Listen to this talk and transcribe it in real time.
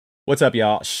What's up,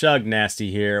 y'all? Shug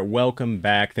Nasty here. Welcome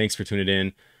back. Thanks for tuning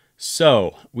in.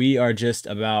 So, we are just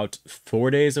about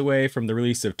 4 days away from the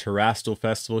release of Terastal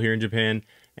Festival here in Japan,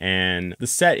 and the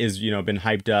set is, been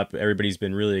hyped up. Everybody's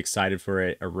been really excited for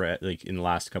it, like in the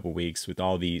last couple weeks with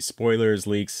all the spoilers,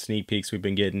 leaks, sneak peeks we've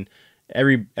been getting.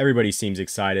 Everybody seems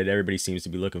excited. Everybody seems to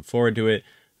be looking forward to it.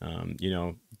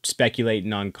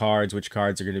 Speculating on cards, which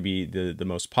cards are going to be the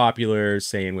most popular,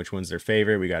 saying which one's their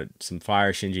favorite. We got some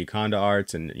fire Shinji Kanda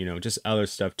arts and, just other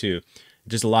stuff too.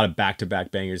 Just a lot of back-to-back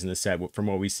bangers in the set from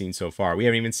what we've seen so far. We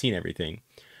haven't even seen everything.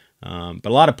 But a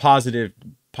lot of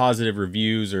positive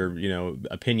reviews or,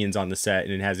 opinions on the set,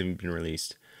 and it hasn't even been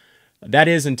released. That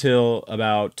is until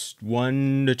about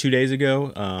 1 to 2 days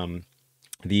ago.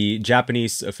 The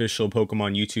Japanese official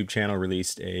Pokemon YouTube channel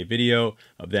released a video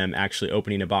of them actually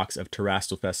opening a box of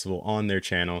Terastal Festival on their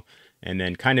channel, and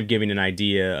then kind of giving an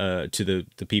idea to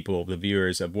the people, the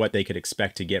viewers, of what they could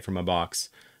expect to get from a box.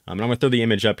 And I'm going to throw the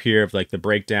image up here of like the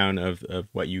breakdown of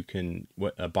what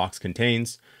a box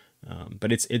contains.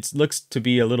 But it looks to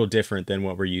be a little different than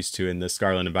what we're used to in the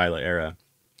Scarlet and Violet era.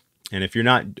 And if you're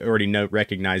not already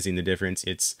recognizing the difference,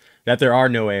 it's that there are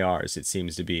no ARs, it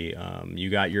seems to be. You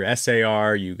got your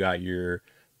SAR, you got your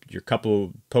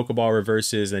couple Pokeball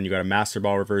reverses, then you got a Master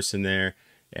Ball reverse in there,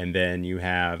 and then you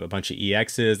have a bunch of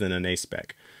EXs and an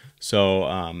A-Spec. So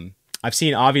I've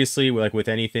seen, obviously, like with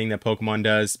anything that Pokemon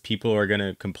does, people are going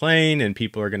to complain and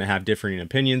people are going to have differing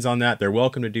opinions on that. They're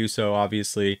welcome to do so,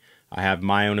 obviously. I have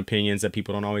my own opinions that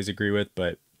people don't always agree with,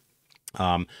 but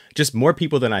just more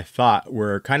people than I thought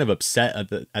were kind of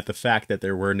upset at the fact that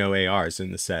there were no ARs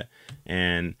in the set,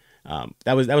 and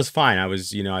that was fine. I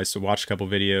watched a couple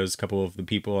videos, a couple of the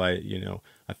people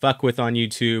I fuck with on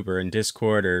YouTube or in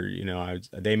Discord, or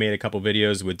they made a couple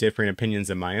videos with different opinions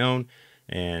than my own,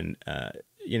 and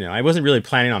I wasn't really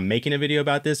planning on making a video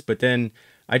about this, but then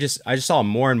I just saw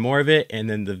more and more of it, and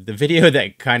then the video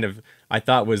that kind of I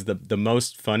thought was the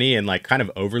most funny and like kind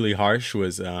of overly harsh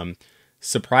was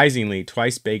surprisingly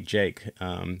Twice Baked Jake.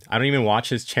 I don't even watch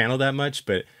his channel that much,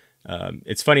 but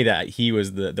it's funny that he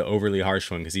was the overly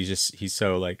harsh one, because he's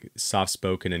so like soft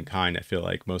spoken and kind, I feel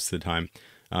like, most of the time,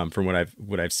 from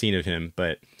what I've seen of him.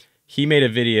 But he made a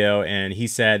video and he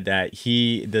said that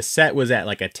the set was at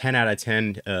like a 10 out of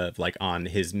 10 like on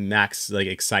his max like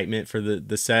excitement for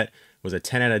the set was a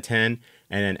 10 out of 10,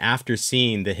 and then after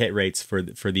seeing the hit rates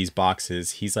for these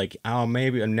boxes, he's like, oh,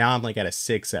 maybe now I'm like at a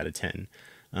 6 out of 10.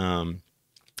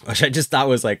 Which I just thought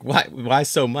was like, why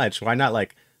so much? Why not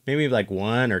like maybe like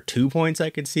 1 or 2 points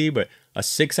I could see, but a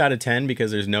 6 out of 10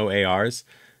 because there's no ARs?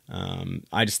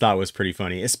 I just thought was pretty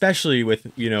funny, especially with,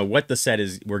 what the set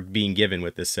we're being given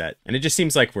with this set. And it just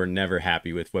seems like we're never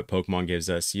happy with what Pokemon gives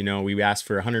us. We asked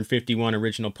for 151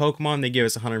 original Pokemon, they give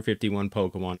us 151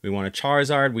 Pokemon. We want a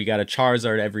Charizard, we got a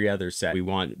Charizard every other set. We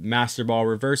want Master Ball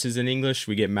reverses in English,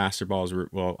 we get Master Balls,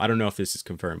 well, I don't know if this is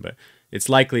confirmed, but it's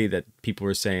likely that people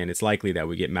were saying it's likely that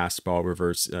we get Master Ball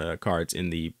reverse cards in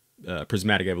the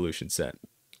Prismatic Evolution set.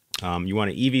 You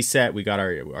want an EV set, we got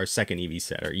our second EV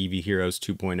set, our EV Heroes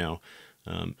 2.0.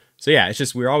 So yeah, it's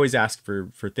just we're always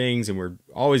asking for things and we're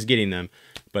always getting them.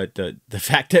 But the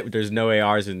fact that there's no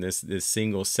ARs in this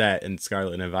single set in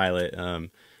Scarlet and Violet,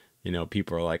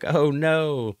 people are like, oh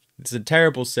no, it's a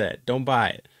terrible set, don't buy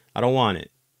it, I don't want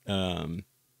it.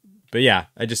 But yeah,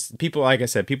 people, like I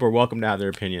said, people are welcome to have their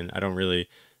opinion. I don't really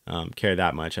care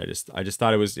that much. I just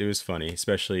thought it was funny,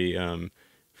 especially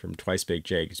from Twice Baked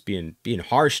Jake. It's being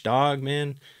harsh, dog,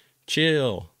 man.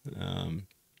 Chill.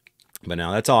 But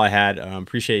now that's all I had.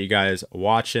 Appreciate you guys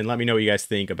watching. Let me know what you guys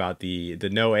think about the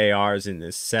no ARs in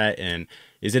this set, and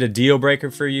is it a deal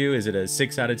breaker for you? Is it a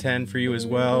 6 out of 10 for you as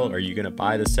well? Are you gonna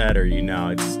buy the set, or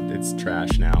it's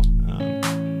trash now?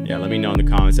 Yeah, let me know in the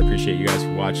comments. I appreciate you guys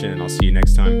for watching, and I'll see you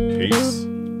next time. Peace.